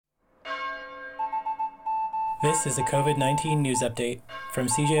This is a COVID 19 news update from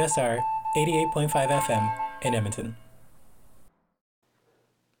CJSR 88.5 FM in Edmonton.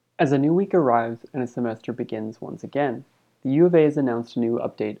 As a new week arrives and a semester begins once again, the U of A has announced a new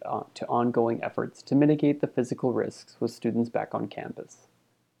update to ongoing efforts to mitigate the physical risks with students back on campus.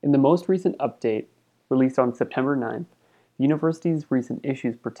 In the most recent update, released on September 9th, the university's recent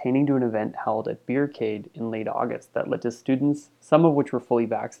issues pertaining to an event held at Beercade in late August that led to students, some of which were fully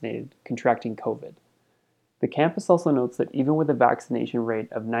vaccinated, contracting COVID. The campus also notes that even with a vaccination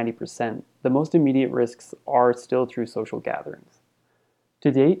rate of 90%, the most immediate risks are still through social gatherings.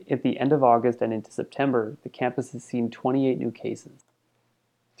 To date, at the end of August and into September, the campus has seen 28 new cases.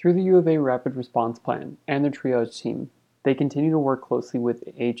 Through the U of A Rapid Response Plan and their triage team, they continue to work closely with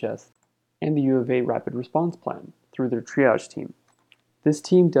AHS and the U of A Rapid Response Plan through their triage team. This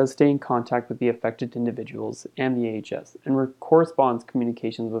team does stay in contact with the affected individuals and the AHS and corresponds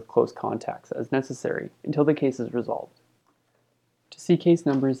communications with close contacts as necessary until the case is resolved. To see case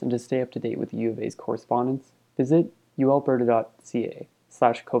numbers and to stay up to date with the U of A's correspondence, visit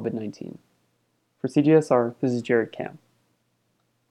ualberta.ca/COVID-19. For CJSR, this is Jared Camp.